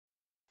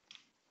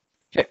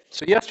Okay,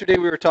 so yesterday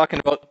we were talking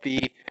about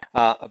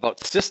about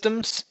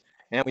systems,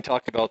 and we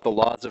talked about the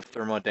laws of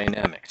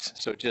thermodynamics.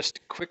 So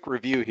just quick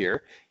review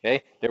here.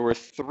 Okay, there were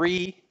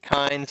three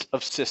kinds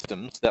of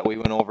systems that we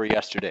went over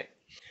yesterday.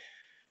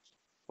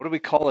 What do we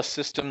call a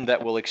system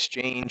that will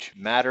exchange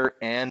matter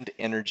and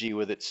energy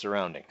with its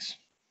surroundings?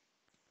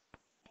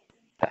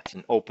 That's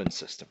an open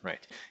system,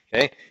 right?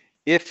 Okay,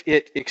 if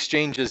it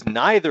exchanges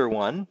neither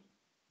one,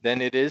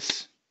 then it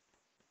is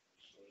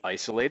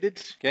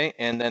isolated. Okay,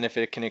 and then if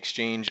it can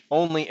exchange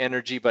only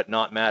energy but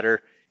not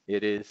matter,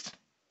 it is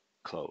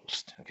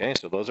closed. Okay,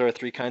 so those are our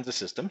three kinds of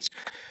systems.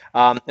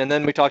 And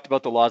then we talked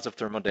about the laws of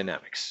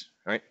thermodynamics.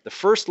 Right, the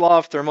first law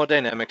of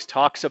thermodynamics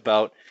talks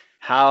about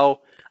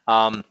how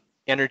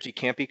energy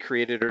can't be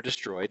created or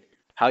destroyed,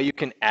 how you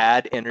can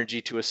add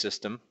energy to a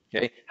system,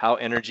 okay, how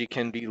energy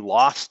can be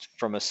lost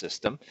from a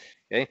system,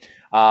 okay,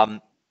 and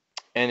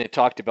it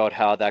talked about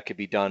how that could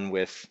be done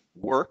with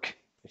work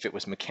if it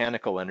was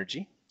mechanical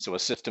energy. So a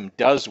system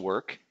does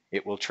work,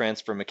 it will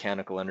transfer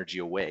mechanical energy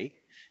away,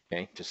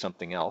 okay, to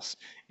something else.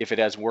 If it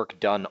has work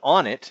done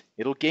on it,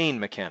 it'll gain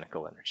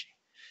mechanical energy.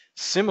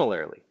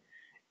 Similarly,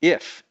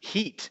 if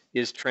heat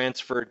is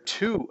transferred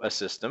to a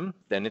system,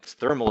 then its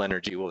thermal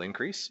energy will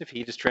increase. If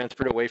heat is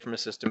transferred away from a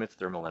system, its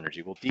thermal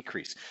energy will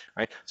decrease.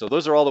 Right? So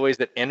those are all the ways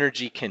that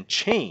energy can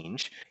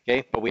change.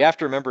 Okay, but we have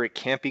to remember it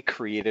can't be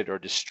created or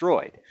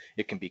destroyed.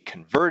 It can be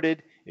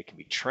converted, it can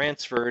be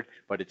transferred,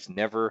 but it's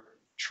never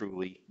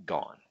truly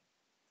gone.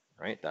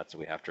 Right? That's what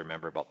we have to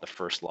remember about the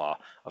first law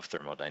of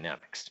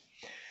thermodynamics.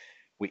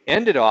 We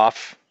ended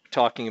off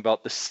talking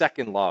about the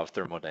second law of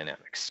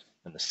thermodynamics.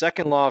 And the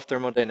second law of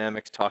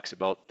thermodynamics talks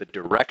about the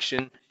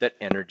direction that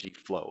energy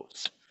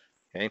flows.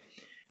 Okay?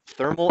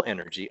 Thermal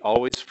energy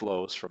always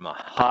flows from a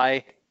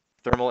high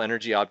thermal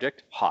energy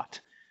object, hot,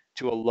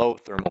 to a low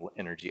thermal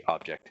energy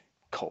object,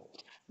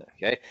 cold.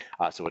 Okay?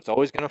 So it's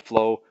always going to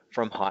flow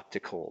from hot to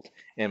cold.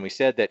 And we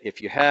said that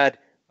if you had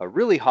a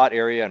really hot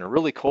area and a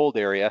really cold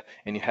area,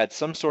 and you had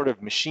some sort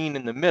of machine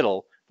in the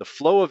middle, the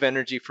flow of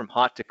energy from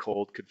hot to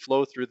cold could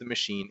flow through the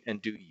machine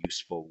and do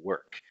useful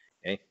work.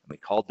 Okay? And we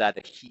called that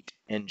a heat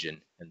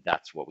engine, and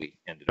that's what we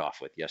ended off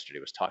with yesterday,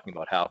 was talking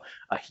about how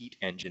a heat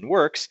engine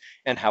works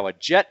and how a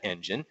jet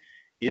engine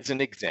is an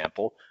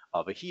example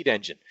of a heat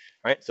engine.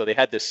 Right? So they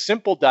had this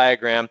simple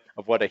diagram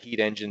of what a heat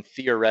engine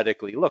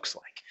theoretically looks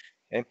like.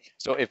 Okay?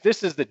 So if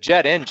this is the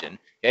jet engine,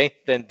 okay,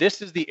 then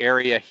this is the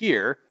area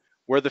here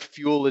where the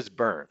fuel is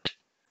burned.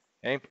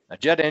 Okay? A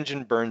jet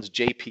engine burns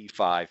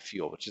JP5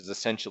 fuel, which is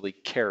essentially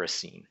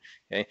kerosene.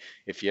 Okay?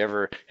 If you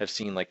ever have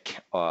seen like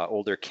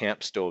older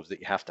camp stoves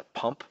that you have to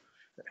pump,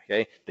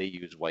 okay, they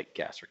use white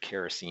gas or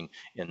kerosene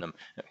in them,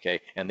 okay,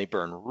 and they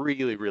burn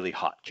really, really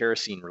hot.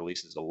 Kerosene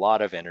releases a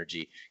lot of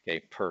energy,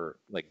 okay, per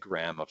like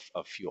gram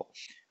of fuel.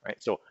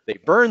 Right? So they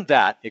burn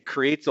that, it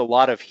creates a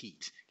lot of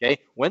heat.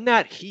 Okay? When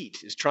that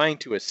heat is trying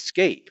to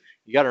escape,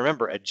 you got to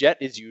remember a jet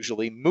is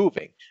usually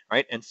moving,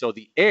 right? And so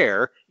the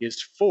air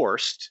is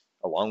forced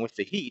along with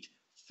the heat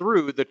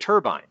through the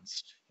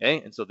turbines.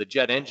 Okay, and so the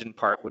jet engine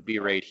part would be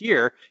right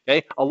here.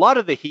 Okay, a lot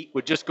of the heat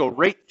would just go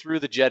right through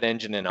the jet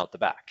engine and out the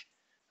back,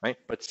 right?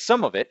 But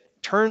some of it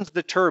turns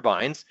the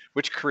turbines,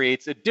 which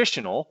creates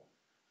additional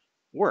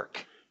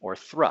work or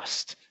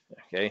thrust,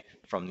 okay,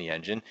 from the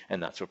engine,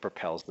 and that's what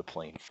propels the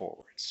plane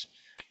forwards.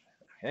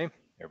 Okay,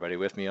 everybody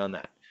with me on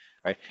that?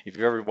 Right? If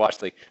you've ever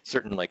watched like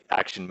certain like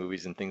action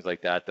movies and things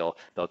like that,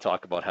 they'll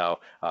talk about how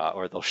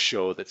or they'll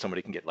show that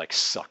somebody can get like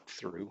sucked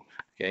through,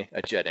 okay,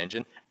 a jet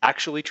engine.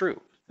 Actually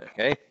true.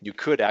 Okay, you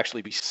could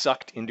actually be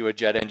sucked into a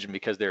jet engine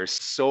because there is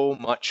so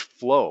much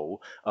flow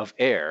of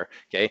air,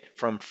 okay,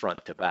 from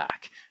front to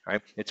back.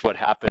 Right? It's what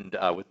happened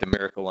with the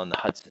Miracle on the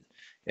Hudson.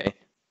 Okay,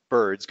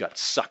 birds got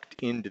sucked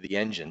into the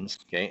engines,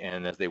 okay,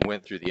 and as they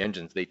went through the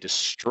engines, they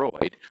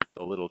destroyed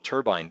the little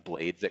turbine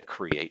blades that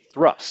create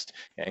thrust,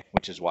 okay,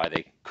 which is why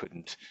they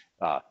couldn't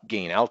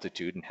gain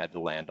altitude and had to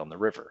land on the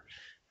river.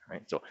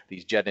 Right? So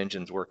these jet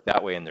engines work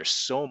that way, and there's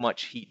so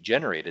much heat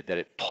generated that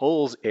it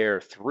pulls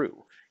air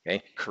through,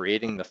 okay,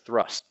 creating the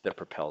thrust that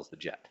propels the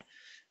jet.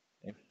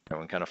 Okay?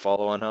 Everyone kind of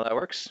follow on how that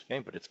works? Okay,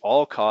 but it's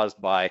all caused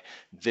by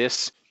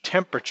this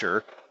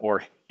temperature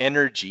or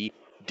energy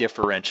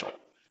differential.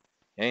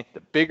 Okay?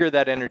 The bigger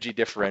that energy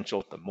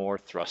differential, the more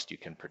thrust you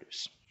can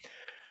produce.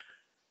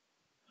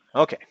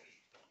 Okay,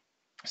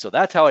 so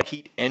that's how a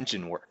heat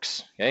engine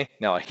works. Okay,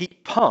 now a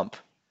heat pump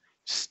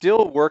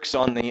still works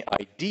on the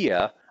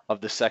idea of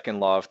the second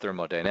law of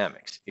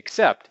thermodynamics,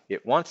 except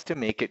it wants to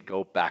make it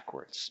go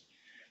backwards.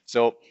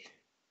 So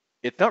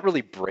it's not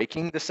really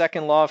breaking the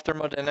second law of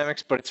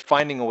thermodynamics, but it's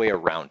finding a way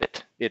around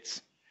it.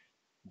 It's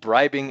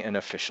bribing an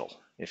official,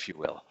 if you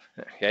will.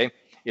 Okay,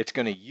 it's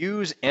going to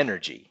use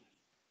energy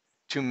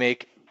to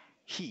make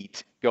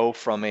heat go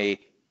from a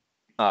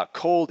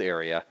cold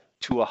area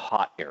to a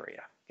hot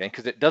area, okay?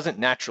 Because it doesn't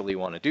naturally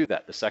want to do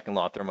that. The second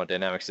law of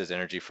thermodynamics says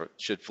energy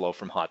should flow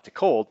from hot to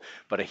cold,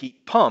 but a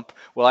heat pump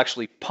will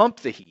actually pump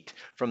the heat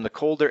from the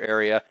colder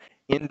area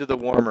into the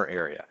warmer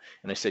area.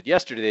 And I said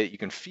yesterday that you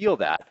can feel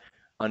that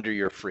under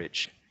your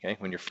fridge. Okay,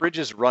 when your fridge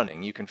is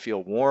running, you can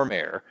feel warm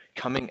air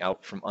coming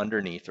out from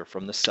underneath or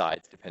from the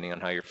sides, depending on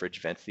how your fridge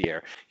vents the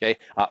air, okay,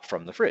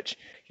 from the fridge.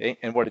 Okay,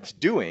 and what it's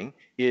doing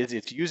is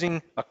it's using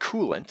a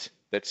coolant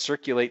that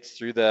circulates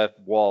through the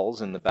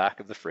walls in the back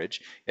of the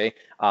fridge, okay,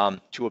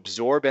 to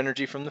absorb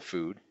energy from the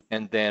food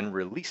and then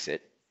release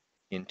it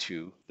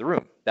into the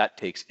room. That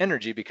takes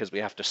energy because we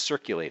have to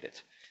circulate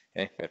it.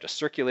 Okay, we have to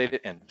circulate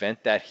it and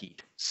vent that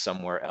heat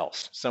somewhere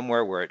else,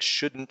 somewhere where it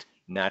shouldn't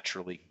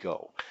naturally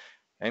go.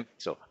 Okay,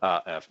 so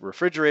a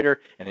refrigerator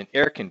and an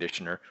air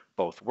conditioner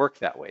both work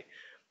that way.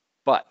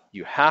 But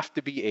you have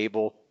to be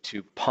able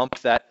to pump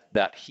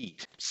that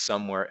heat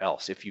somewhere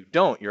else. If you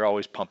don't, you're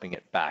always pumping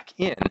it back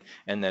in,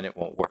 and then it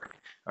won't work.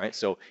 All right,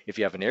 so if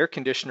you have an air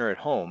conditioner at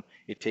home,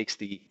 it takes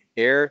the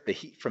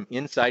heat from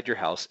inside your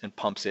house and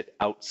pumps it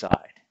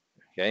outside.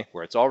 Okay,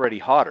 where it's already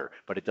hotter,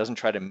 but it doesn't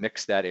try to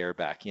mix that air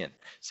back in.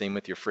 Same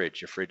with your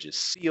fridge. Your fridge is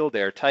sealed,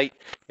 airtight,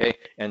 okay,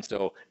 and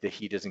so the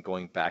heat isn't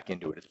going back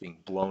into it. It's being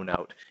blown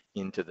out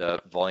into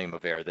the volume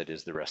of air that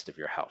is the rest of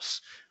your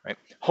house. Right?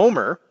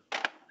 Homer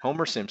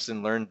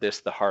Simpson learned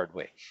this the hard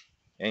way.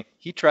 Okay?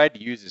 He tried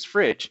to use his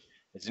fridge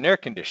as an air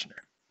conditioner.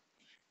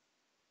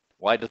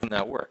 Why doesn't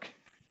that work?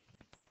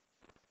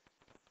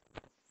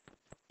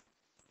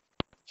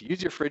 To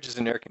use your fridge as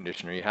an air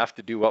conditioner, you have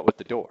to do what with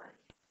the door?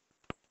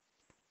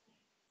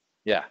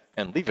 Yeah,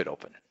 and leave it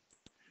open.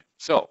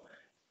 So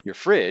your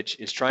fridge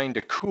is trying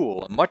to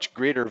cool a much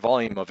greater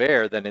volume of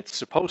air than it's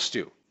supposed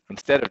to.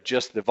 Instead of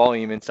just the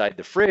volume inside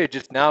the fridge,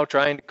 it's now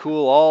trying to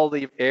cool all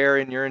the air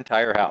in your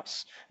entire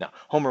house. Now,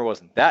 Homer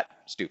wasn't that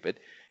stupid.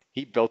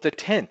 He built a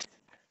tent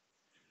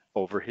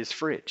over his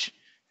fridge.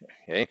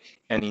 Okay,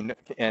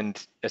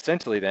 and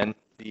essentially then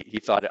he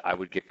thought I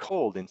would get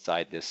cold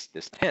inside this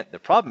tent. The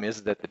problem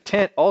is that the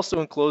tent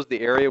also enclosed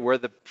the area where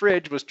the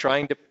fridge was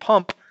trying to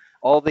pump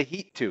all the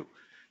heat to.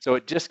 So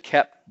it just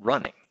kept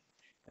running.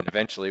 And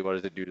eventually, what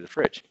does it do to the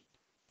fridge?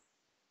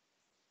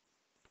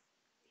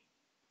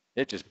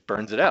 It just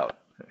burns it out.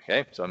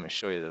 Okay, so I'm going to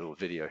show you the little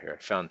video here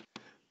I found.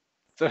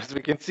 So as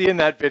we can see in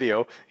that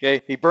video,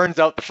 okay, he burns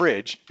out the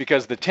fridge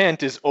because the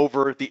tent is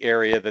over the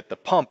area that the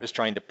pump is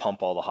trying to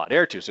pump all the hot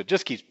air to. So it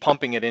just keeps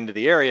pumping it into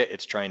the area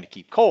it's trying to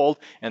keep cold,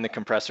 and the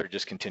compressor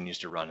just continues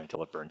to run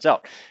until it burns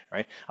out.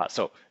 Right?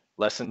 So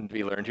lesson to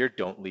be learned here: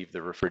 don't leave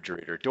the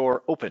refrigerator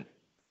door open.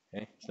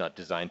 Okay? It's not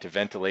designed to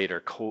ventilate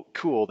or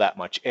cool that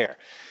much air.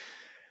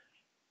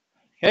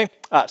 Okay,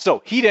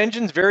 so heat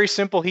engines, very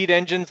simple heat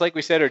engines, like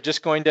we said, are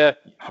just going to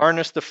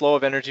harness the flow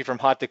of energy from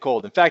hot to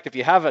cold. In fact, if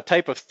you have a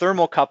type of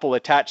thermocouple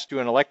attached to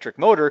an electric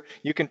motor,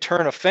 you can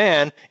turn a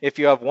fan if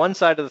you have one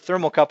side of the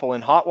thermocouple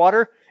in hot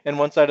water and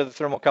one side of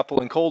the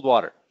thermocouple in cold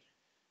water.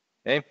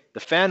 Okay,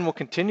 the fan will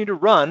continue to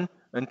run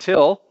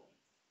until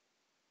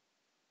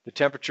the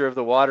temperature of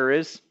the water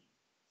is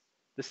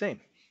the same.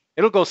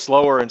 It'll go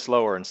slower and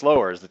slower and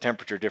slower as the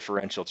temperature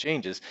differential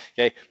changes,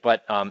 okay?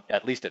 But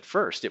at least at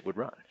first it would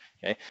run,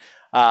 okay?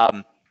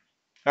 All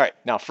right,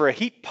 now for a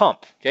heat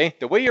pump, okay,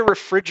 the way your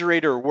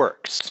refrigerator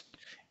works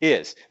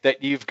is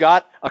that you've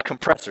got a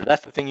compressor.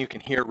 That's the thing you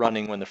can hear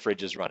running when the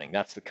fridge is running.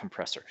 That's the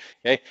compressor,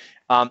 okay?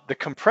 The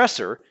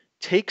compressor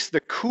takes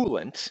the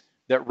coolant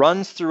that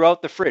runs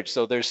throughout the fridge.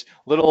 So there's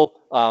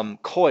little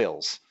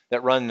coils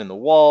that run in the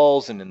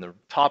walls and in the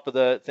top of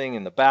the thing,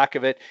 in the back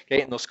of it,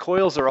 okay? And those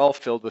coils are all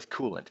filled with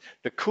coolant.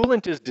 The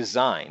coolant is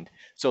designed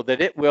so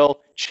that it will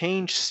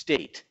change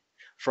state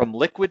from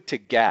liquid to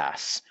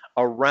gas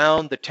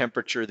around the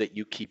temperature that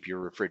you keep your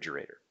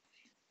refrigerator.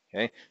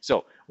 Okay,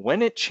 so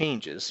when it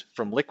changes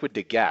from liquid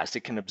to gas,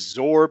 it can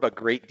absorb a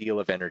great deal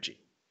of energy.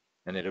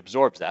 And it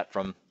absorbs that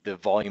from the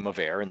volume of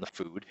air in the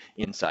food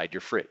inside your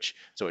fridge.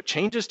 So it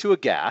changes to a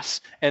gas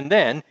and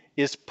then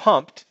is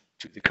pumped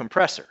to the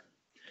compressor.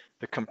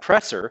 The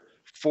compressor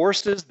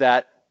forces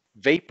that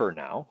vapor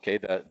now, okay,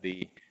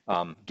 the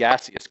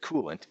gaseous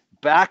coolant,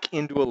 back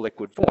into a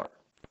liquid form.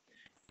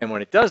 And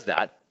when it does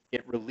that,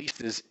 it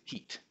releases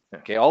heat.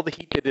 Okay, all the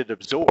heat that it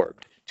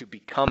absorbed to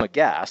become a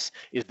gas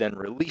is then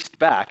released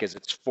back as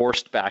it's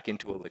forced back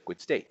into a liquid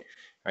state.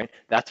 Right?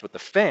 That's what the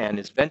fan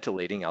is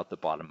ventilating out the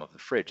bottom of the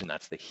fridge, and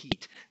that's the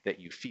heat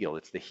that you feel.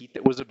 It's the heat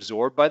that was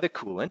absorbed by the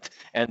coolant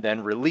and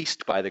then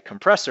released by the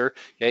compressor,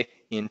 okay,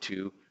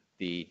 into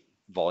the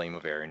volume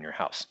of air in your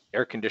house.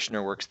 Air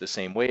conditioner works the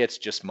same way, it's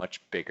just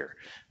much bigger.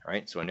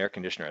 Right? So an air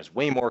conditioner has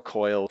way more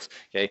coils,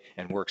 okay,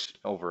 and works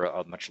over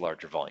a much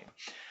larger volume.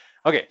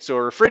 Okay, so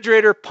a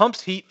refrigerator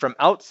pumps heat from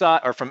outside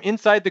or from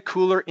inside the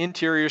cooler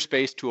interior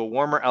space to a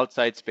warmer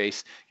outside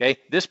space. Okay,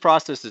 this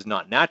process is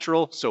not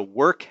natural, so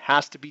work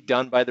has to be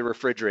done by the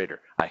refrigerator.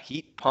 A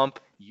heat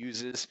pump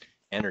uses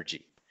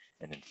energy,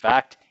 and in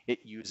fact, it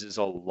uses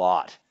a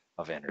lot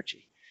of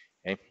energy.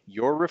 Okay,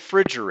 your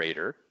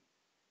refrigerator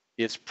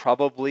is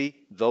probably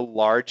the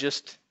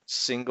largest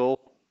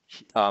single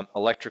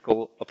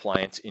electrical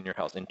appliance in your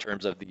house in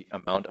terms of the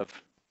amount of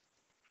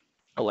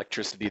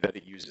electricity that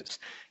it uses.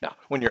 Now,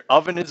 when your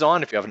oven is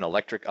on, if you have an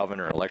electric oven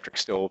or an electric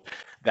stove,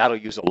 that'll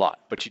use a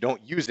lot, but you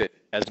don't use it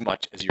as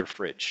much as your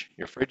fridge.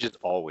 Your fridge is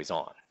always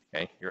on,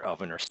 okay? Your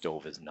oven or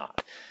stove is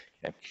not.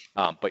 Okay?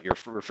 But your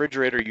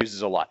refrigerator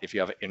uses a lot. If you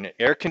have an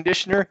air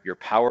conditioner, your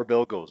power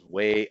bill goes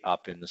way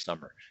up in the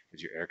summer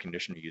because your air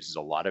conditioner uses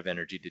a lot of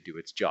energy to do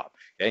its job.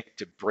 Okay?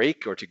 To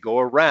break or to go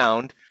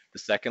around the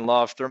second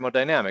law of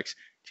thermodynamics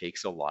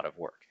takes a lot of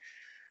work.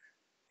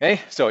 Okay,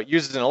 so it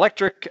uses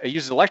electric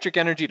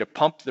energy to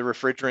pump the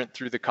refrigerant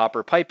through the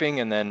copper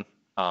piping, and then,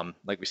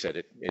 like we said,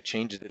 it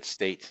changes its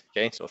state.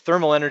 Okay, so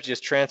thermal energy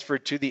is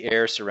transferred to the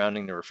air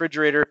surrounding the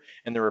refrigerator,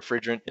 and the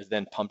refrigerant is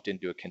then pumped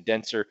into a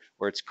condenser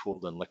where it's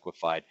cooled and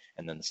liquefied,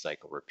 and then the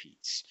cycle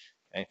repeats.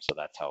 Okay, so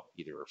that's how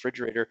either a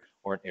refrigerator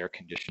or an air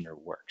conditioner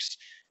works.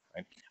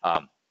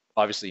 Right?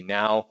 Obviously,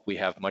 now we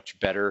have much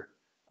better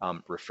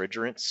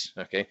refrigerants.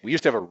 Okay, we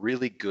used to have a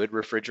really good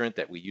refrigerant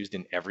that we used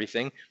in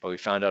everything, but we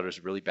found out it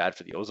was really bad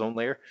for the ozone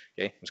layer.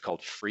 Okay, it was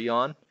called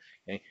Freon.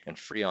 Okay, and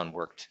Freon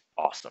worked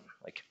awesome.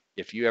 Like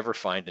if you ever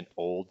find an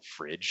old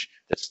fridge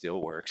that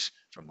still works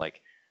from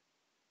like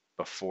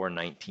before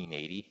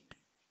 1980,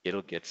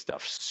 it'll get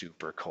stuff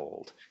super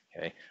cold.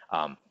 Okay,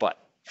 but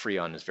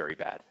Freon is very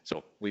bad.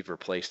 So we've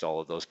replaced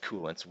all of those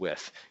coolants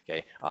with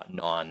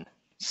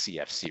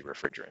non-CFC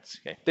refrigerants.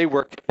 Okay, they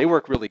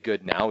work really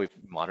good now. We've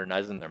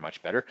modernized them; they're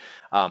much better,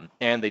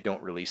 and they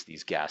don't release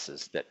these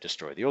gases that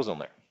destroy the ozone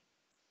layer.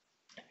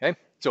 Okay,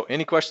 so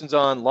any questions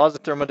on laws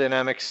of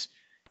thermodynamics,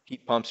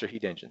 heat pumps, or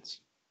heat engines?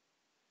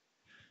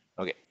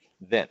 Okay,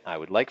 then I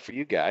would like for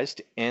you guys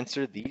to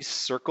answer these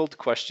circled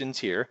questions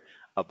here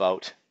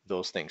about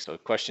those things. So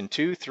question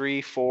 2,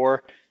 3,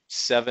 4,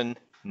 7,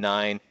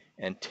 9,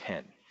 and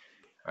 10.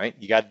 All right,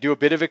 you got to do a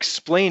bit of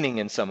explaining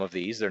in some of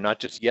these. They're not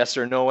just yes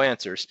or no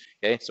answers.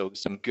 Okay, so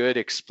some good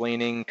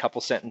explaining,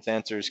 couple sentence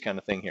answers kind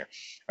of thing here.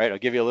 All right, I'll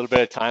give you a little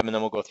bit of time and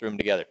then we'll go through them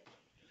together.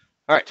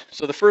 All right,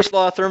 so the first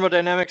law of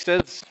thermodynamics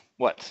says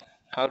what?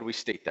 How do we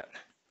state that?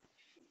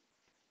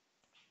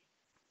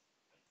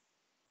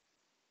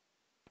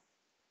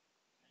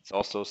 It's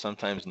also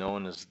sometimes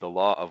known as the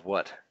law of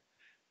what?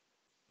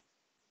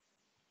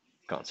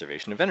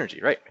 Conservation of energy,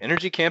 right?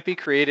 Energy can't be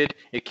created,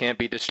 it can't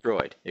be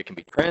destroyed. It can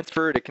be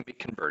transferred, it can be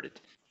converted.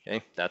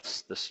 Okay,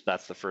 that's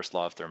the first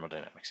law of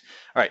thermodynamics.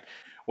 All right,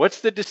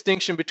 what's the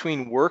distinction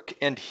between work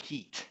and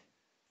heat?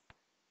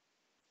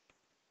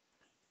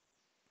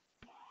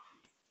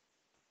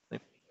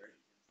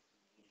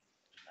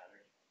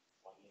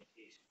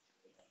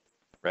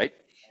 Right?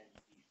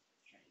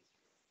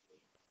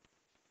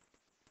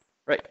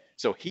 Right.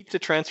 So heat's a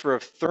transfer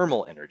of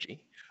thermal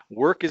energy.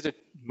 Work is a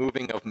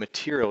moving of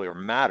material or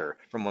matter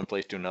from one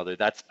place to another.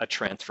 That's a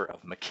transfer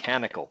of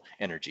mechanical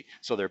energy.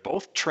 So they're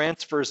both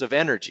transfers of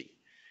energy.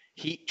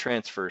 Heat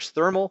transfers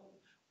thermal,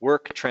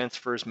 work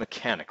transfers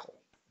mechanical.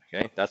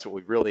 Okay, that's what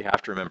we really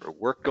have to remember.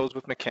 Work goes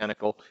with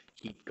mechanical,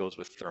 heat goes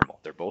with thermal.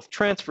 They're both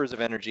transfers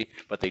of energy,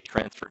 but they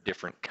transfer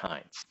different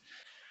kinds.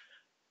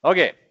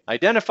 Okay,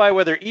 identify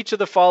whether each of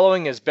the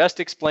following is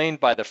best explained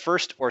by the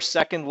first or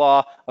second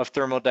law of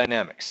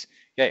thermodynamics.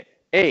 Okay,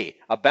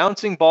 a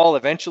bouncing ball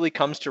eventually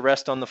comes to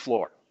rest on the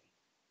floor.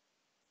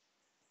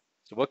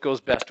 So what goes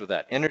best with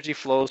that? Energy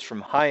flows from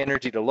high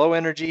energy to low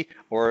energy,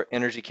 or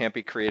energy can't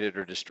be created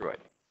or destroyed?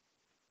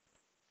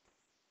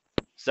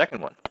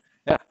 Second one,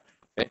 yeah.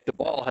 Okay. The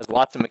ball has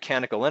lots of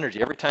mechanical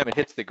energy. Every time it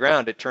hits the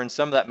ground, it turns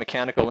some of that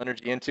mechanical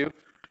energy into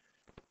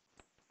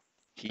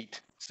heat,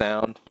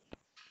 sound,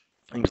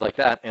 things like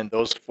that, and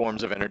those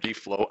forms of energy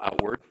flow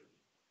outward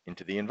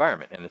into the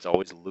environment, and it's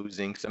always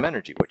losing some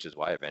energy, which is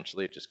why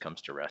eventually it just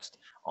comes to rest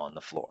on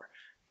the floor.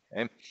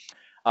 Okay?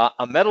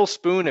 A metal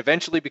spoon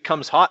eventually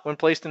becomes hot when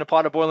placed in a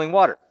pot of boiling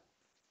water.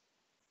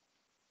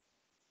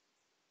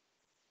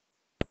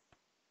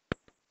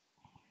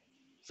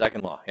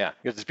 Second law, yeah,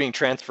 because it's being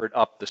transferred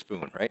up the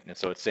spoon, right? And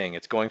so it's saying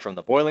it's going from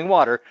the boiling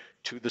water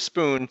to the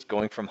spoon, it's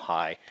going from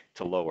high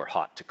to low or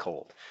hot to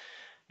cold.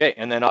 Okay,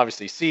 and then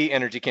obviously C,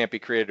 energy can't be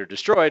created or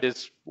destroyed,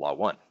 is law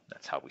 1.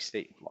 That's how we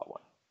state law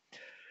 1.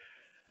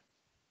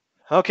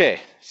 Okay,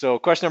 so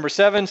question number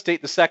 7,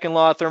 state the second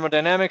law of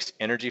thermodynamics.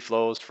 Energy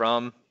flows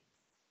from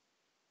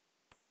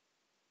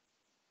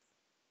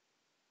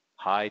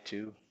high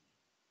to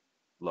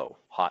low,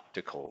 hot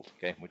to cold,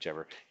 okay,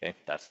 whichever. Okay,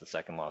 that's the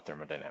second law of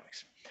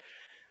thermodynamics.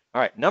 All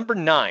right, number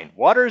 9,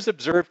 water is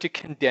observed to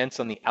condense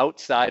on the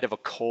outside of a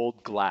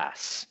cold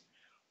glass.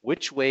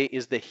 Which way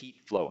is the heat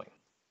flowing?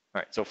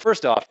 All right, so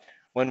first off,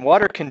 when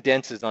water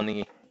condenses on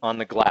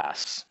the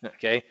glass,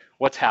 okay,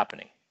 what's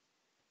happening?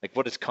 Like,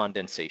 what is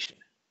condensation?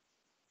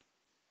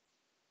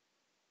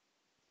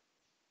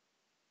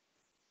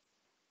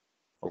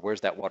 Or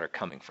where's that water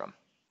coming from?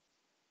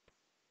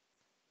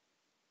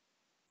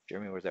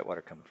 Jeremy, where's that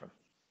water coming from?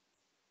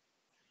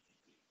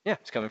 Yeah,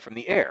 it's coming from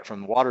the air,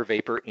 from water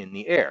vapor in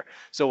the air.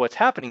 So what's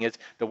happening is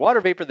the water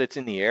vapor that's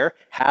in the air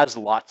has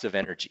lots of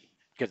energy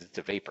because it's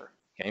a vapor.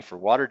 Okay, for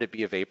water to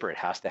be a vapor, it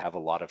has to have a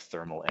lot of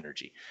thermal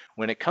energy.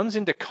 When it comes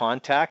into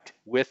contact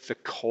with the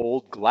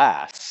cold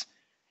glass,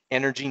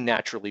 energy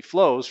naturally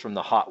flows from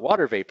the hot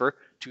water vapor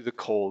to the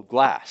cold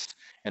glass.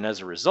 And as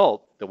a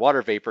result, the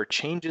water vapor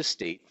changes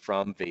state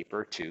from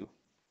vapor to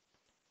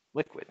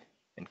liquid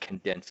and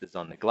condenses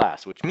on the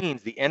glass, which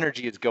means the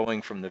energy is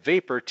going from the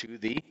vapor to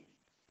the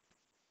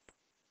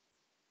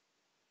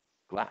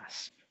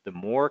glass. The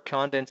more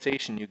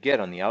condensation you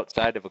get on the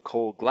outside of a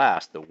cold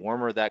glass, the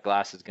warmer that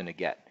glass is going to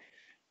get.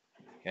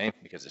 Okay,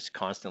 because it's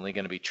constantly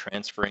going to be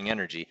transferring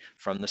energy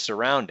from the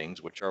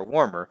surroundings, which are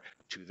warmer,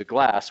 to the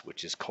glass,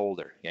 which is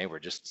colder. Okay, we're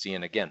just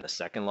seeing, again, the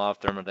second law of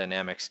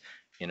thermodynamics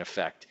in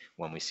effect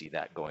when we see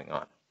that going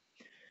on.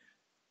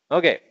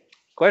 Okay,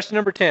 question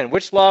number 10.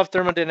 Which law of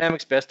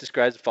thermodynamics best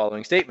describes the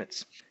following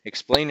statements?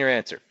 Explain your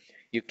answer.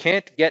 You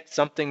can't get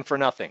something for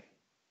nothing.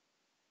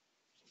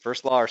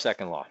 First law or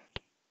second law?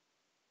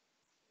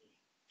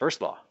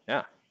 First law,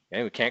 yeah.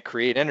 Okay, we can't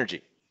create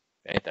energy.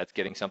 Okay, that's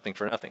getting something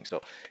for nothing.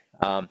 So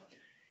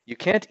you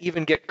can't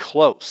even get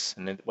close.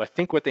 And I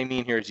think what they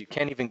mean here is you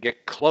can't even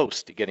get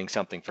close to getting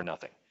something for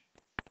nothing.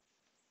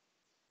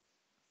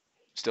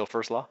 Still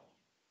first law?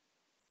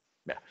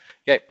 Yeah.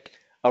 Okay.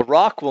 A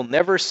rock will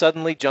never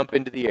suddenly jump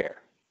into the air.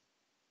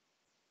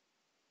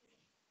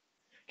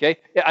 Okay.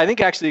 Yeah, I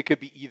think actually it could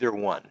be either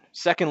one.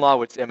 Second law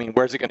would, I mean,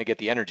 where's it going to get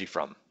the energy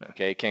from?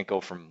 Okay. It can't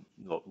go from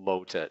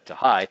low to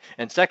high.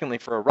 And secondly,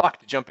 for a rock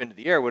to jump into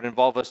the air would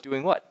involve us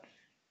doing what?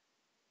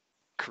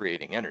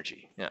 Creating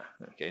energy. Yeah.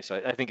 Okay. So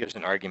I think there's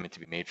an argument to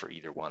be made for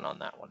either one on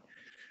that one.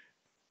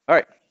 All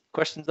right.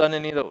 Questions on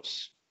any of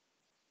those?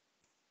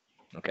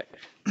 Okay.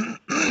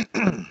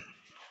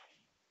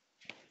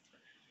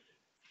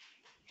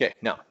 Okay.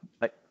 Now,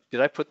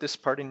 did I put this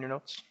part in your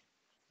notes?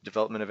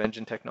 Development of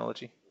engine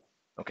technology?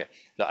 Okay.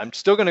 So I'm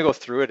still going to go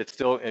through it. It's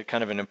still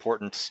kind of an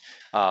important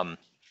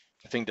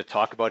thing to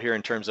talk about here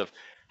in terms of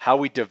how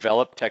we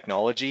develop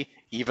technology,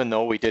 even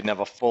though we didn't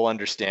have a full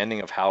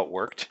understanding of how it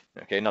worked.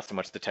 Okay, not so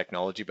much the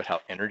technology, but how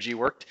energy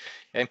worked.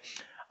 Okay,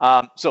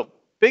 so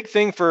big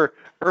thing for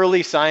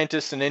early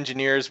scientists and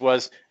engineers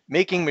was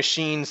making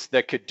machines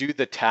that could do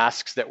the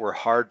tasks that were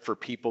hard for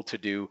people to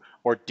do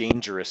or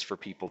dangerous for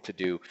people to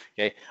do.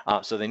 Okay,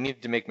 so they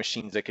needed to make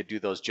machines that could do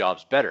those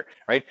jobs better.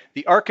 Right?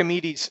 The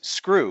Archimedes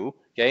screw,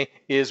 okay,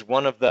 is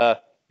one of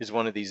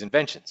these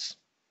inventions.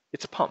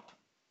 It's a pump,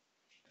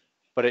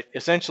 but it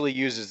essentially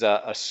uses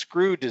a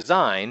screw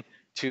design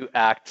to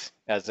act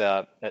as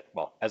a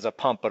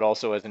pump, but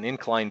also as an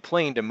inclined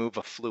plane to move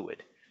a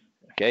fluid.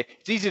 Okay,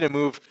 it's easy to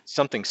move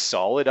something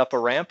solid up a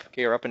ramp,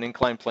 okay, or up an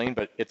inclined plane,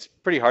 but it's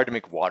pretty hard to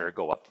make water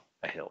go up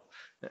a hill,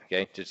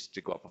 okay, just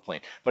to go up a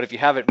plane. But if you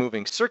have it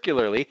moving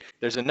circularly,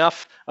 there's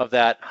enough of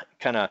that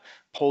kind of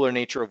polar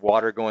nature of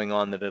water going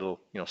on that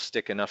it'll,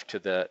 stick enough to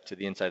the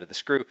inside of the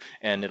screw,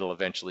 and it'll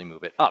eventually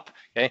move it up.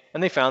 Okay,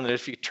 and they found that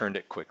if you turned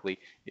it quickly,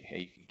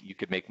 you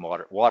could make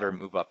water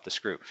move up the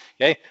screw.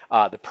 Okay,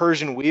 the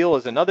Persian wheel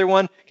is another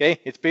one. Okay,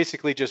 it's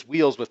basically just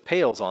wheels with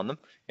pails on them.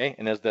 Okay,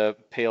 and as the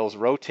pails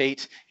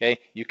rotate, okay,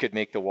 you could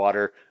make the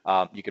water,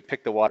 you could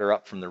pick the water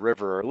up from the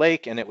river or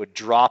lake, and it would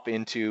drop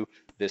into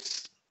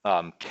this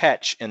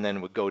catch, and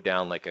then would go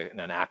down like an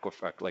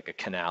aquifer, like a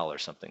canal or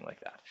something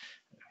like that.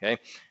 Okay,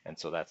 and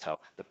so that's how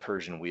the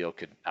Persian wheel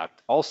could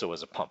act also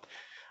as a pump.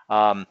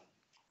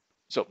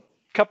 So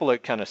a couple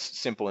of kind of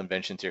simple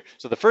inventions here.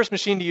 So the first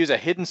machine to use a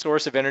hidden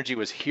source of energy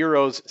was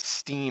Hero's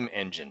steam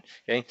engine.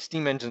 Okay,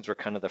 steam engines were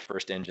kind of the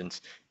first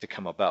engines to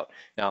come about.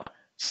 Now,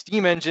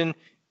 steam engine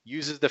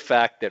uses the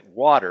fact that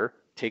water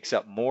takes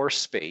up more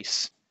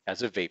space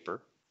as a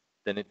vapor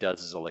than it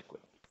does as a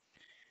liquid.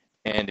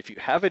 And if you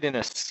have it in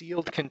a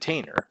sealed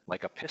container,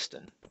 like a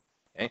piston,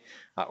 okay,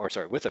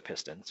 with a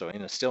piston, so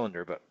in a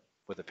cylinder, but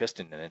with a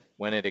piston in it,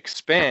 when it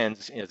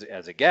expands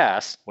as a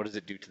gas, what does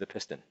it do to the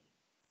piston?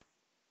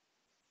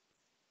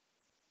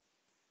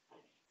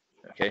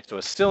 Okay, so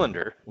a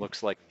cylinder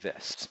looks like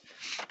this.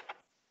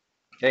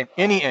 Okay,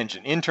 any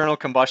engine, internal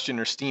combustion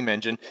or steam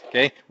engine,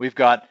 okay, we've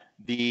got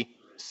the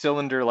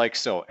cylinder like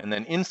so, and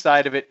then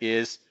inside of it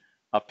is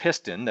a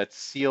piston that's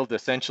sealed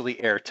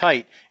essentially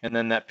airtight, and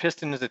then that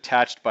piston is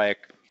attached by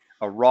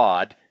a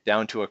rod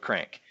down to a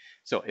crank.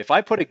 So if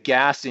I put a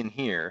gas in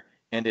here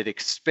and it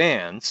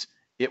expands,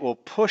 it will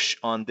push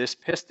on this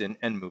piston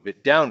and move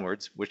it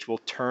downwards, which will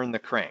turn the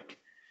crank.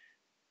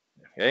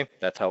 Okay,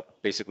 that's how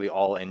basically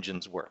all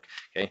engines work.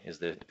 Okay, is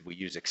that we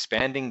use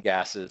expanding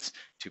gases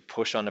to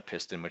push on a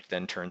piston, which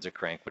then turns a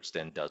crank, which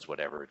then does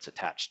whatever it's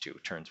attached to,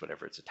 turns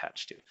whatever it's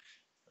attached to.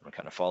 Everyone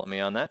kind of follow me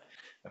on that?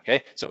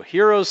 Okay, so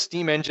Hero's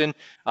steam engine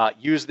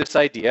used this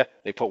idea.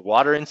 They put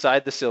water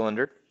inside the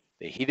cylinder,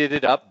 they heated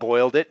it up,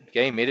 boiled it,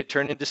 okay, made it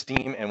turn into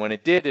steam, and when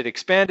it did, it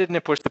expanded and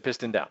it pushed the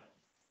piston down.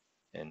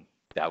 And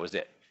that was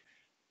it.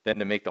 Then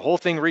to make the whole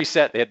thing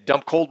reset, they had to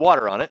dump cold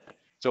water on it,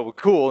 so it would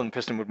cool and the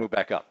piston would move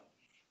back up.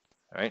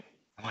 All right,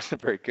 it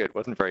wasn't very good, it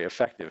wasn't very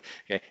effective.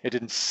 Okay, it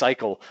didn't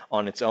cycle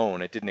on its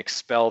own, it didn't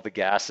expel the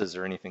gases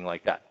or anything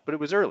like that. But it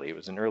was early, it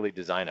was an early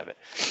design of it.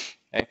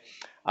 Okay.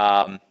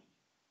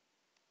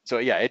 So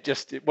yeah,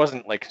 it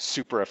wasn't like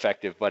super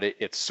effective, but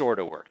it sort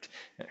of worked.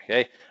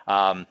 Okay,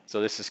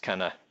 so this is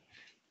kind of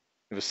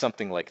it was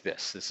something like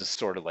this. This is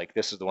sort of like,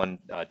 this is the one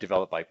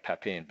developed by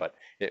Papin, but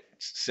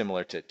it's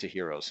similar to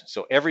Heroes.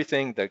 So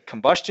everything, the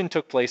combustion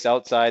took place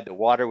outside, the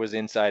water was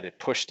inside, it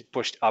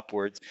pushed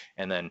upwards,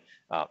 and then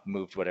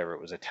moved whatever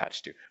it was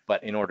attached to.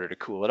 But in order to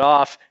cool it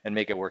off and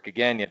make it work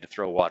again, you had to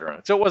throw water on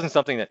it. So it wasn't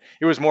something that,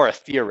 it was more a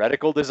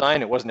theoretical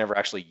design. It wasn't ever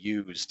actually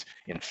used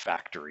in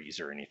factories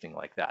or anything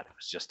like that. It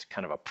was just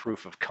kind of a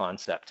proof of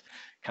concept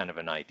kind of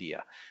an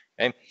idea.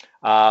 Okay.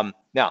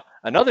 Now,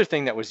 another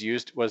thing that was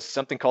used was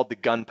something called the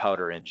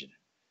gunpowder engine.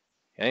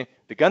 Okay.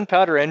 The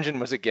gunpowder engine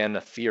was, again,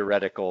 a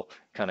theoretical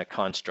kind of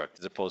construct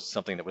as opposed to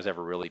something that was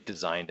ever really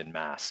designed in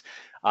mass.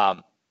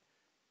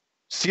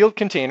 Sealed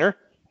container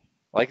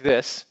like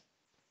this,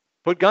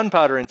 put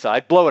gunpowder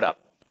inside, blow it up.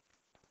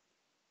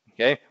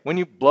 Okay. When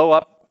you blow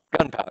up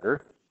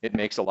gunpowder, it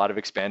makes a lot of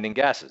expanding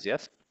gases,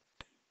 yes?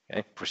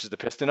 Okay. Pushes the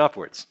piston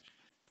upwards.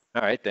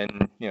 All right,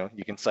 then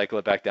you can cycle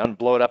it back down and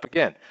blow it up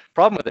again.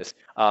 Problem with this,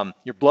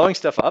 you're blowing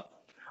stuff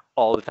up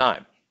all the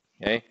time.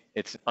 Okay,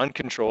 it's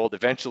uncontrolled.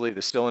 Eventually,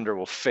 the cylinder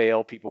will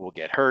fail. People will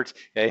get hurt.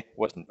 Okay, it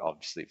wasn't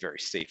obviously a very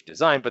safe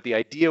design, but the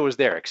idea was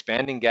there.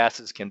 Expanding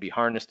gases can be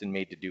harnessed and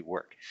made to do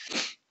work.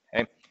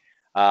 Okay.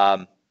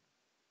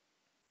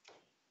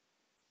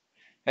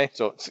 Okay,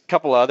 so it's a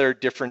couple other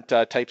different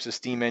types of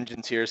steam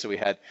engines here. So we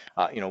had,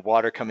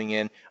 water coming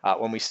in.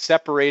 When we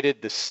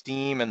separated the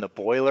steam and the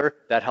boiler,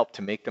 that helped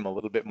to make them a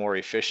little bit more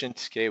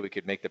efficient. Okay, we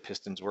could make the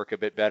pistons work a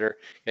bit better.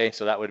 Okay,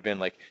 so that would have been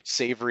like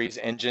Savory's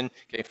engine.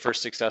 Okay,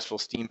 first successful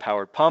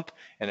steam-powered pump,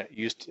 and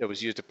it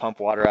was used to pump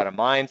water out of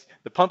mines.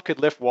 The pump could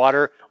lift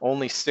water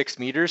only 6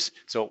 meters,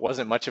 so it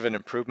wasn't much of an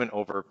improvement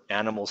over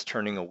animals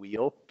turning a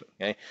wheel.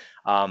 Okay.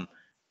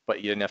 But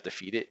you didn't have to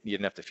feed it. You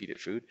didn't have to feed it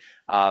food.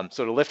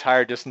 So to lift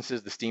higher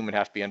distances, the steam would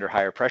have to be under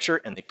higher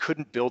pressure, and they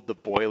couldn't build the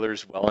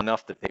boilers well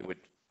enough that they would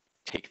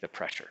take the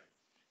pressure.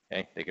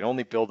 Okay? They could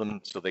only build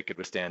them so they could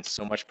withstand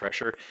so much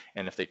pressure,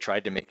 and if they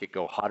tried to make it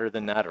go hotter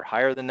than that or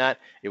higher than that,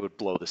 it would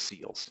blow the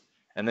seals.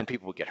 And then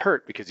people would get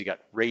hurt because you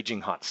got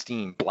raging hot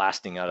steam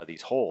blasting out of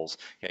these holes,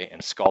 okay,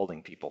 and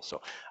scalding people.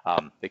 So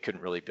they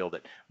couldn't really build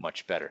it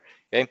much better.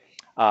 Okay.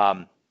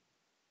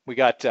 We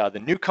got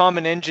the new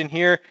common engine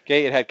here.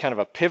 Okay, it had kind of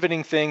a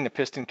pivoting thing. The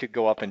piston could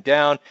go up and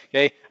down.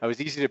 Okay, it was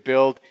easy to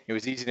build. It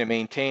was easy to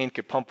maintain.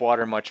 Could pump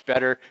water much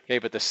better. Okay,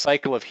 but the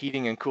cycle of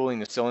heating and cooling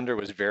the cylinder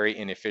was very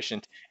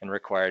inefficient and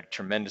required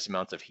tremendous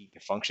amounts of heat to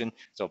function.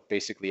 So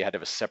basically, you had to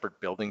have a separate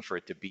building for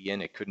it to be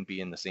in. It couldn't be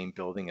in the same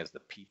building as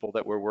the people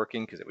that were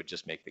working because it would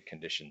just make the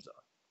conditions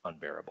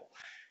unbearable.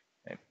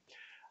 Okay.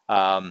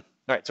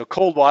 All right, so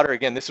cold water,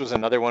 again, this was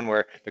another one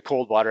where the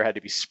cold water had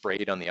to be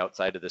sprayed on the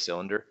outside of the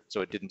cylinder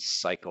so it didn't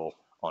cycle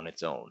on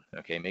its own.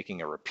 Okay,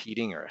 making a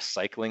repeating or a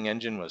cycling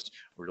engine was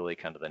really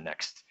kind of the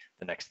next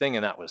thing,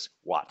 and that was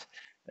Watt.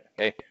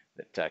 Okay,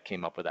 that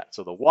came up with that.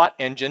 So the Watt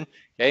engine,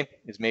 okay,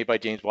 is made by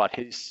James Watt.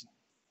 He's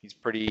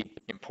pretty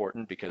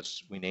important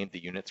because we named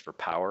the units for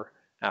power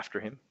after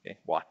him. Okay,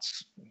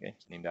 watts. Okay,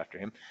 it's named after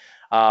him.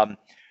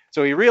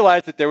 So he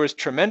realized that there was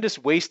tremendous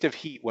waste of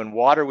heat when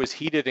water was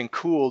heated and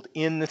cooled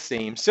in the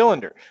same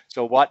cylinder.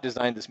 So Watt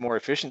designed this more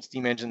efficient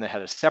steam engine that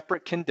had a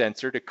separate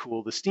condenser to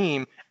cool the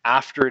steam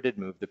after it had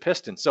moved the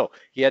piston. So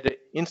he had to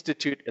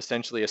institute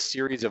essentially a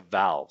series of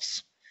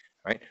valves.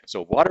 Right?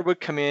 So water would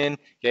come in,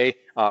 okay,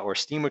 or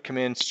steam would come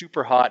in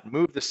super hot,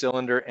 move the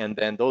cylinder, and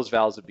then those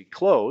valves would be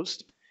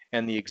closed,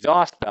 and the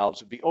exhaust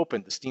valves would be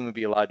opened. The steam would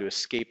be allowed to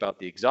escape out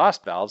the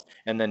exhaust valves,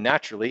 and then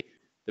naturally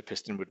the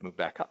piston would move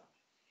back up.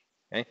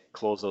 Okay,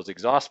 close those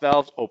exhaust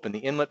valves, open the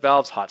inlet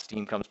valves, hot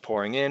steam comes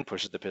pouring in,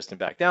 pushes the piston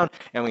back down,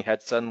 and we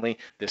had suddenly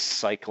this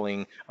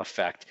cycling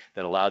effect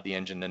that allowed the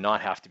engine to not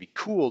have to be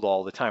cooled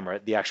all the time,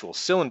 right? The actual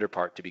cylinder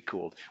part to be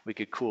cooled. We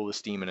could cool the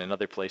steam in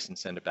another place and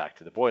send it back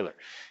to the boiler.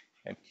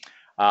 Okay.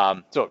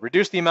 So it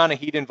reduced the amount of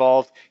heat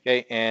involved,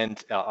 okay,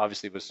 and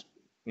obviously was,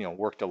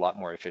 worked a lot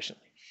more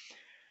efficiently.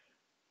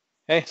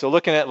 Okay, so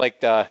looking at like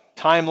the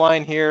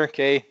timeline here,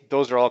 okay,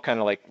 those are all kind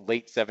of like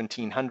late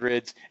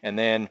 1700s, and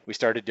then we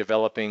started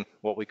developing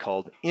what we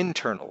called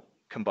internal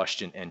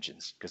combustion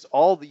engines, because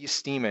all these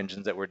steam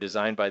engines that were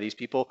designed by these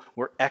people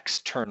were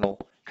external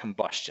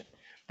combustion.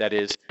 That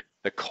is,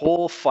 the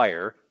coal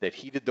fire that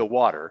heated the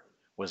water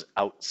was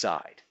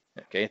outside.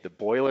 Okay, the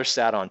boiler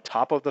sat on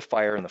top of the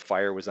fire and the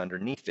fire was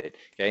underneath it.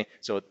 Okay,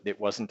 so it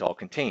wasn't all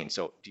contained.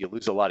 So do you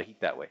lose a lot of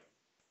heat that way?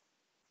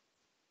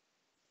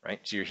 Right?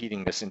 So you're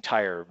heating this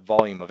entire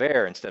volume of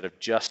air instead of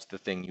just the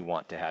thing you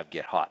want to have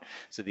get hot.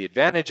 So the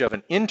advantage of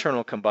an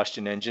internal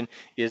combustion engine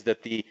is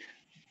that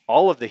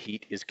all of the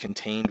heat is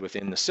contained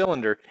within the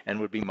cylinder and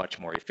would be much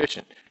more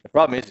efficient. The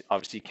problem is,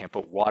 obviously, you can't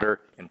put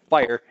water and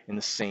fire in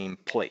the same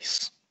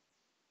place.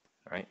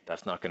 Right?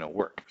 That's not going to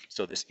work.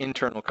 So this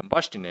internal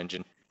combustion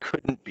engine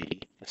couldn't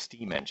be a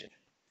steam engine.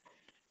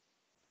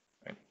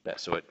 Right?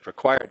 So it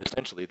required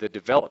essentially the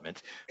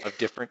development of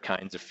different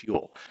kinds of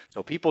fuel.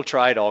 So people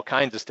tried all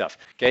kinds of stuff.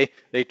 Okay,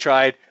 they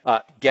tried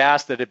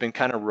gas that had been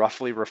kind of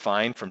roughly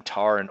refined from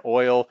tar and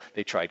oil.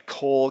 They tried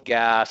coal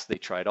gas. They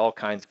tried all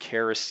kinds of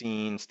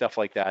kerosene, stuff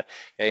like that.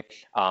 Okay,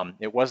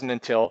 it wasn't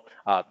until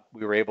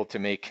we were able to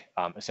make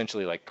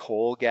essentially like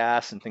coal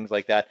gas and things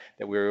like that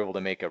that we were able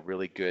to make a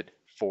really good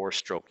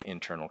 4-stroke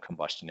internal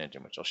combustion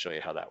engine, which I'll show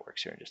you how that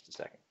works here in just a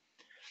second.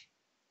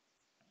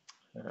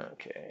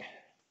 Okay.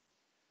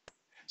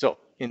 So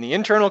in the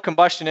internal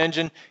combustion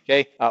engine,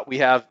 okay, we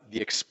have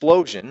the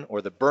explosion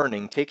or the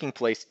burning taking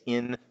place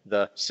in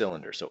the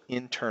cylinder. So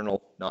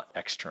internal, not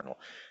external.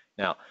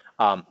 Now,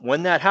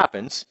 when that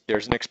happens,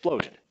 there's an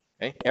explosion.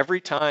 Okay?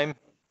 Every time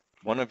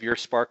one of your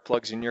spark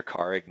plugs in your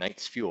car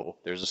ignites fuel,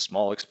 there's a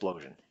small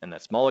explosion, and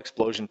that small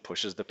explosion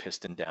pushes the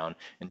piston down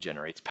and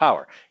generates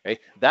power. Okay?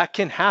 That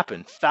can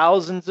happen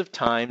thousands of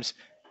times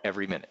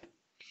every minute.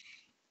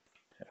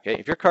 Okay?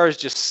 If your car is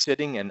just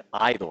sitting and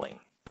idling,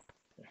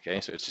 okay,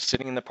 so it's just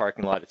sitting in the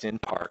parking lot, it's in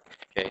park,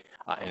 okay,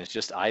 and it's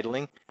just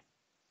idling,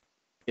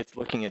 it's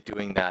looking at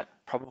doing that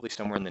probably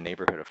somewhere in the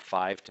neighborhood of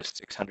 5 to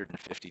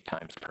 650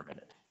 times per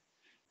minute.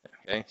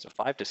 Okay, so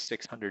 5 to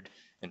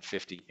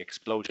 650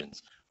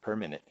 explosions per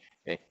minute,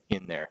 okay,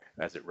 in there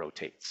as it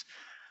rotates.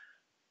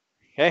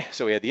 Okay,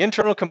 so we had the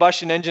internal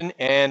combustion engine,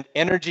 and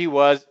energy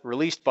was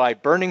released by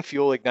burning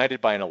fuel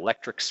ignited by an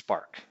electric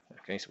spark.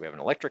 Okay, so we have an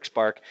electric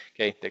spark,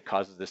 okay, that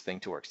causes this thing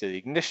to work. So the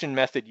ignition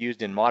method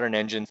used in modern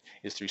engines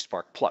is through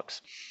spark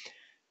plugs.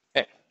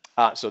 Okay,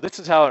 so this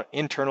is how an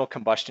internal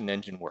combustion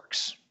engine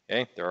works.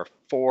 Okay, there are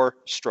 4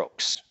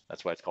 strokes.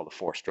 That's why it's called a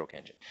 4-stroke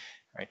engine.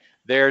 All right,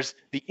 there's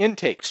the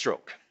intake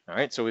stroke. All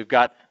right, so we've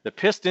got the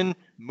piston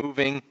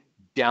moving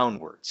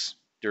downwards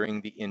during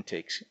the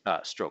intake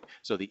stroke.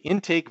 So the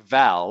intake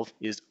valve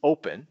is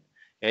open,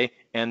 okay,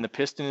 and the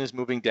piston is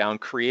moving down,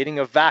 creating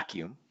a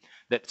vacuum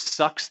that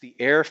sucks the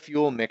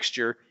air-fuel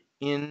mixture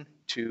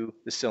into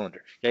the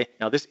cylinder. Okay,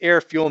 now this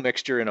air-fuel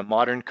mixture in a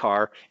modern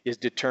car is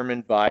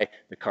determined by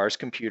the car's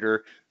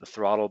computer, the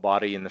throttle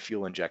body, and the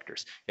fuel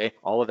injectors. Okay,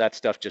 all of that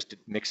stuff just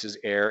mixes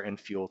air and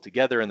fuel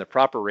together in the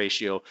proper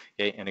ratio,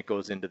 okay, and it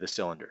goes into the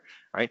cylinder.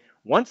 All right,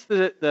 once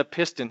the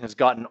piston has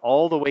gotten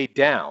all the way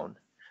down,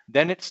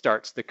 then it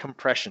starts the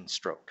compression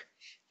stroke.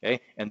 Okay,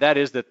 and that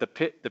is that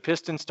the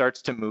piston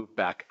starts to move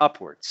back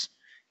upwards.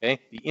 Okay,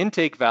 the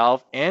intake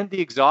valve and the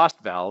exhaust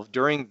valve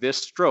during this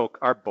stroke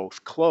are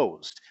both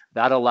closed.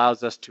 That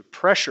allows us to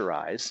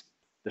pressurize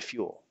the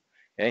fuel.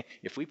 Okay,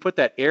 if we put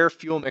that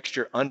air-fuel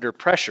mixture under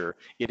pressure,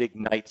 it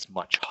ignites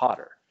much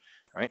hotter.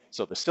 All right,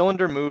 so the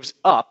cylinder moves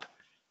up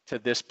to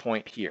this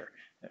point here.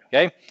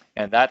 Okay,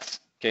 and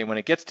that's okay. When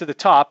it gets to the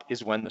top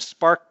is when the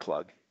spark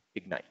plug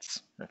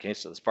ignites. Okay,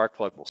 so the spark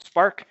plug will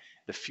spark,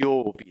 the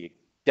fuel will be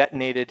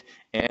detonated,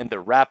 and the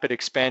rapid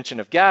expansion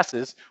of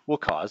gases will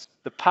cause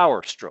the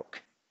power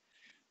stroke.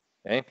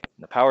 Okay, and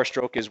the power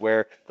stroke is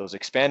where those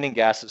expanding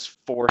gases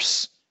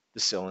force the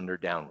cylinder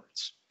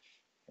downwards.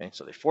 Okay,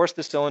 so they force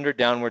the cylinder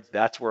downwards.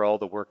 That's where all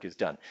the work is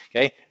done.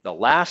 Okay, the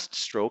last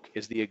stroke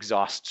is the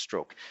exhaust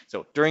stroke.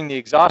 So during the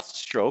exhaust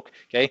stroke,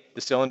 okay,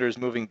 the cylinder is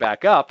moving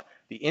back up.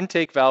 The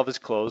intake valve is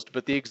closed,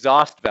 but the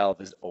exhaust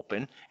valve is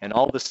open, and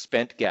all the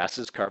spent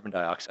gases, carbon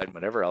dioxide, and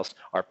whatever else,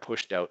 are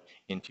pushed out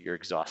into your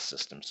exhaust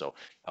system, so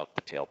out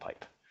the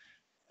tailpipe.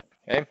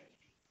 Okay,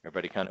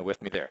 everybody kind of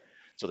with me there?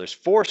 So there's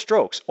 4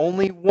 strokes,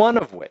 only one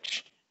of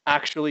which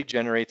actually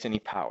generates any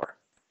power.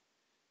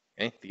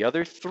 Okay, the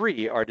other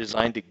 3 are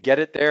designed to get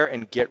it there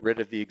and get rid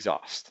of the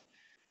exhaust.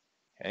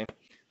 Okay,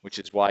 which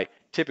is why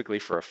typically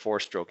for a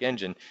 4-stroke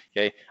engine,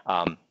 okay,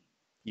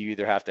 you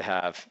either have to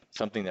have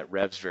something that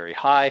revs very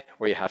high,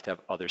 or you have to have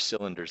other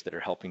cylinders that are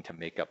helping to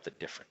make up the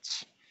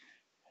difference.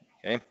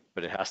 Okay,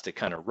 but it has to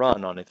kind of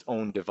run on its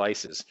own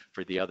devices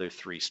for the other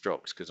 3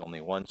 strokes, because only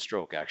one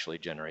stroke actually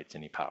generates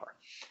any power.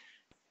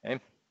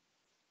 Okay,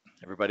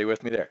 everybody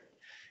with me there?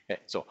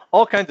 Okay, so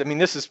all kinds, I mean,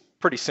 this is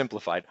pretty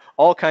simplified.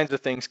 All kinds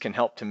of things can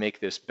help to make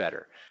this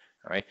better.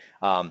 All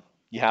right,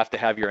 you have to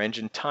have your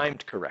engine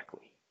timed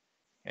correctly.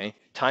 Okay?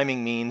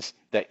 Timing means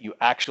that you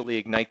actually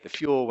ignite the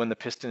fuel when the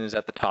piston is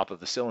at the top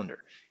of the cylinder.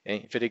 Okay?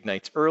 If it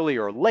ignites early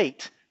or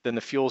late, then the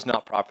fuel is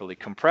not properly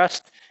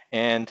compressed,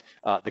 and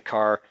the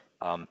car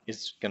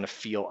is going to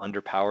feel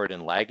underpowered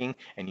and lagging,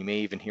 and you may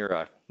even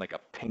hear like a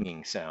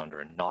pinging sound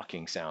or a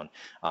knocking sound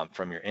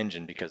from your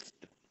engine because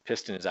the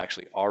piston is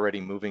actually already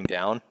moving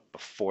down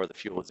before the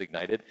fuel is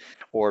ignited,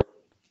 or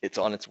it's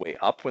on its way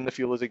up when the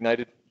fuel is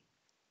ignited,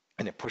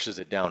 and it pushes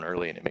it down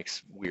early and it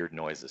makes weird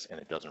noises and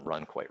it doesn't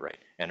run quite right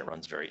and it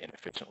runs very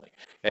inefficiently.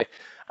 Okay.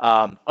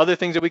 Other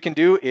things that we can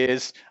do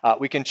is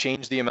we can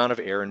change the amount of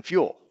air and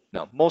fuel.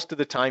 Now, most of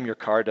the time your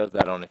car does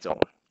that on its own.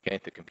 Okay,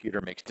 the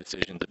computer makes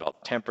decisions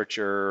about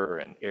temperature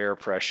and air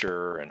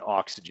pressure and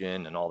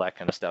oxygen and all that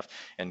kind of stuff,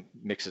 and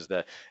mixes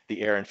the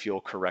air and fuel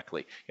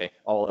correctly. Okay,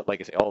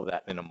 like I say, all of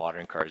that in a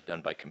modern car is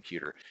done by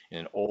computer. In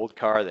an old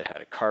car that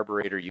had a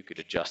carburetor, you could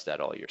adjust that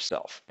all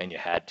yourself, and you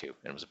had to,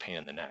 and it was a pain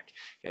in the neck.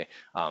 Okay,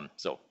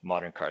 so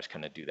modern cars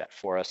kind of do that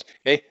for us.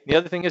 Okay, the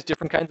other thing is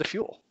different kinds of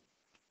fuel.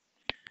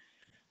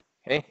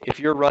 Okay, if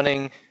you're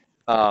running,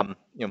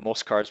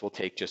 most cars will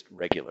take just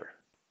regular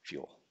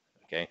fuel.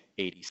 Okay,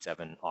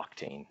 87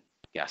 octane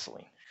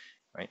gasoline,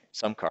 right?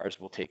 Some cars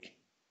will take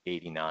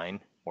 89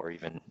 or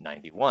even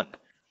 91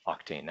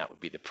 octane. That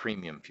would be the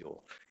premium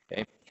fuel.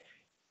 Okay,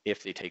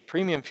 if they take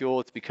premium fuel,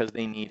 it's because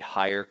they need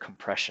higher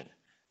compression.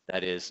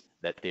 That is,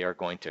 that they are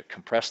going to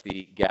compress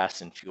the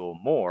gas and fuel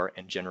more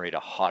and generate a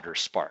hotter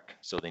spark.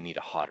 So they need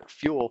a hotter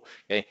fuel.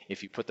 Okay,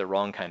 if you put the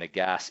wrong kind of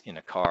gas in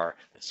a car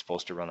that's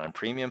supposed to run on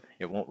premium,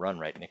 it won't run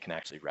right and it can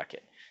actually wreck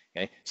it.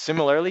 Okay,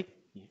 similarly,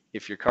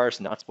 if your car is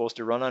not supposed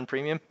to run on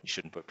premium, you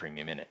shouldn't put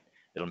premium in it.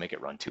 It'll make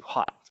it run too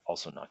hot. It's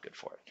also not good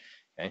for it.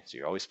 Okay, so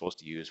you're always supposed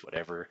to use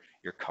whatever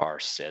your car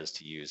says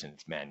to use in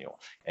its manual.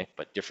 Okay,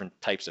 but different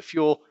types of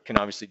fuel can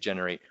obviously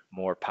generate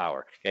more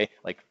power. Okay,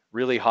 like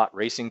really hot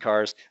racing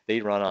cars,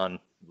 they run on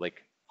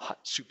like hot,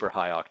 super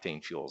high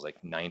octane fuels,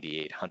 like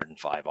 98,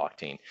 105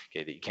 octane.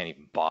 Okay, that you can't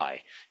even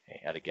buy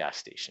at a gas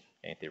station.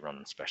 Okay, they run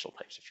on special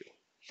types of fuel.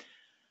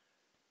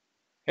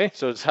 Okay,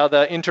 so it's how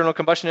the internal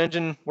combustion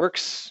engine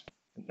works.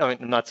 No,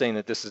 I'm not saying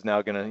that this is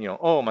now going to,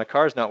 oh, my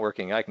car's not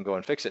working, I can go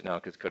and fix it now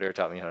because Coderre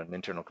taught me how an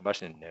internal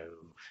combustion. No,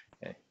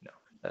 okay, no,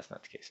 that's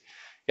not the case.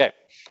 Okay.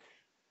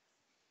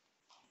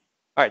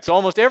 All right, so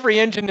almost every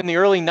engine in the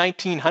early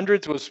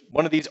 1900s was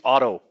one of these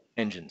Otto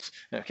engines,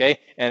 okay?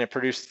 And it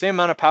produced the same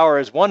amount of power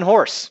as 1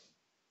 horse,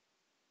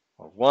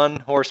 or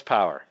 1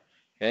 horsepower,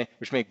 okay?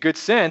 Which made good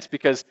sense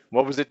because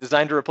what was it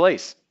designed to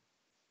replace?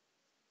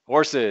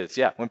 Horses,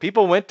 yeah. When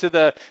people went to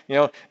the,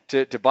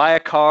 to buy a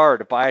car or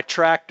to buy a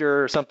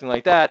tractor or something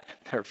like that,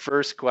 their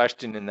first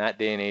question in that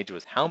day and age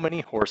was, how many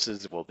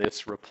horses will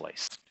this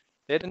replace?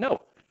 They had to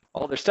know.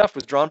 All their stuff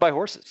was drawn by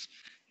horses.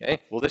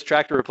 Okay, will this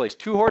tractor replace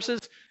 2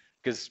 horses?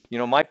 Because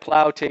my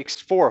plow takes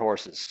 4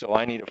 horses, so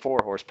I need a 4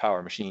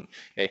 horsepower machine,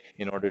 okay,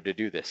 in order to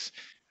do this.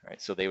 All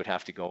right, so they would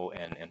have to go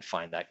and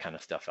find that kind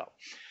of stuff out.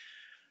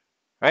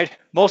 Right?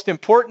 Most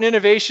important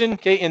innovation,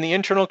 okay, in the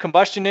internal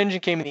combustion engine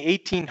came in the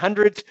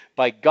 1800s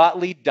by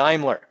Gottlieb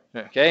Daimler.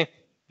 Okay,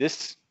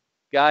 this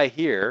guy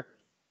here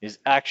is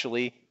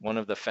actually one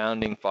of the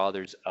founding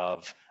fathers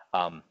of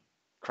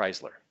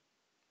Chrysler.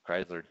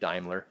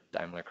 Daimler,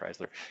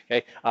 Chrysler.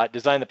 Okay,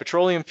 designed the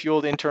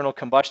petroleum-fueled internal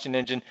combustion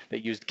engine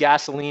that used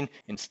gasoline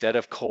instead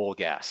of coal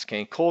gas.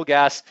 Okay, coal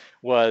gas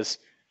was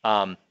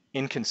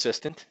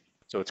inconsistent.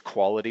 So its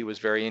quality was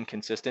very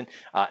inconsistent,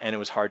 and it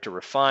was hard to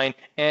refine,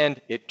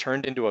 and it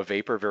turned into a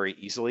vapor very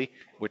easily,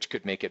 which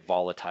could make it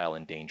volatile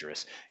and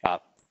dangerous.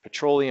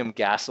 Petroleum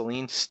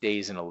gasoline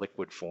stays in a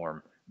liquid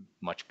form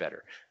much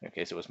better.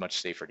 Okay, so it was much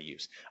safer to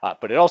use.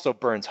 But it also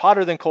burns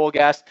hotter than coal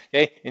gas,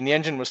 okay, and the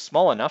engine was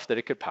small enough that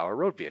it could power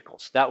road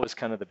vehicles. That was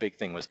kind of the big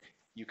thing, was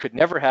you could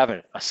never have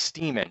a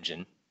steam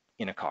engine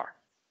in a car.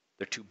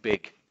 They're too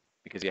big,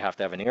 because you have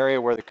to have an area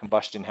where the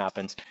combustion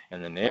happens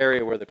and then the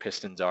area where the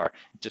pistons are.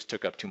 It just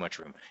took up too much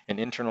room. An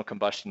internal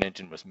combustion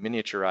engine was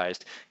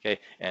miniaturized, okay,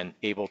 and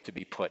able to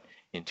be put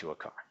into a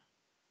car.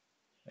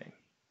 Okay.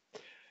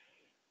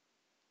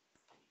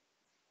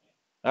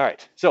 All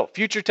right, so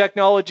future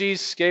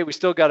technologies, okay, we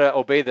still got to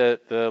obey the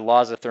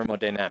laws of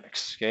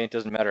thermodynamics, okay? It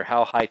doesn't matter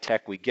how high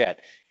tech we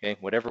get, okay?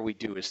 Whatever we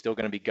do is still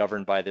going to be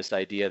governed by this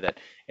idea that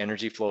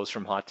energy flows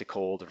from hot to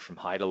cold or from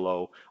high to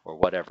low or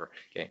whatever,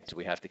 okay? So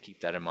we have to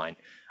keep that in mind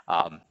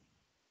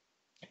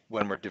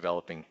when we're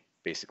developing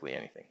basically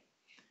anything.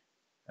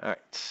 All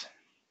right,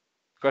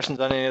 questions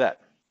on any of that?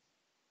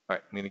 All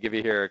right, I'm going to give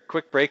you here a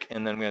quick break,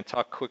 and then I'm going to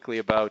talk quickly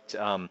about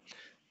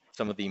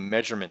some of the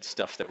measurement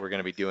stuff that we're going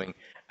to be doing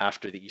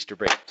after the Easter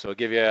break. So I'll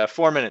give you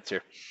 4 minutes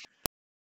here.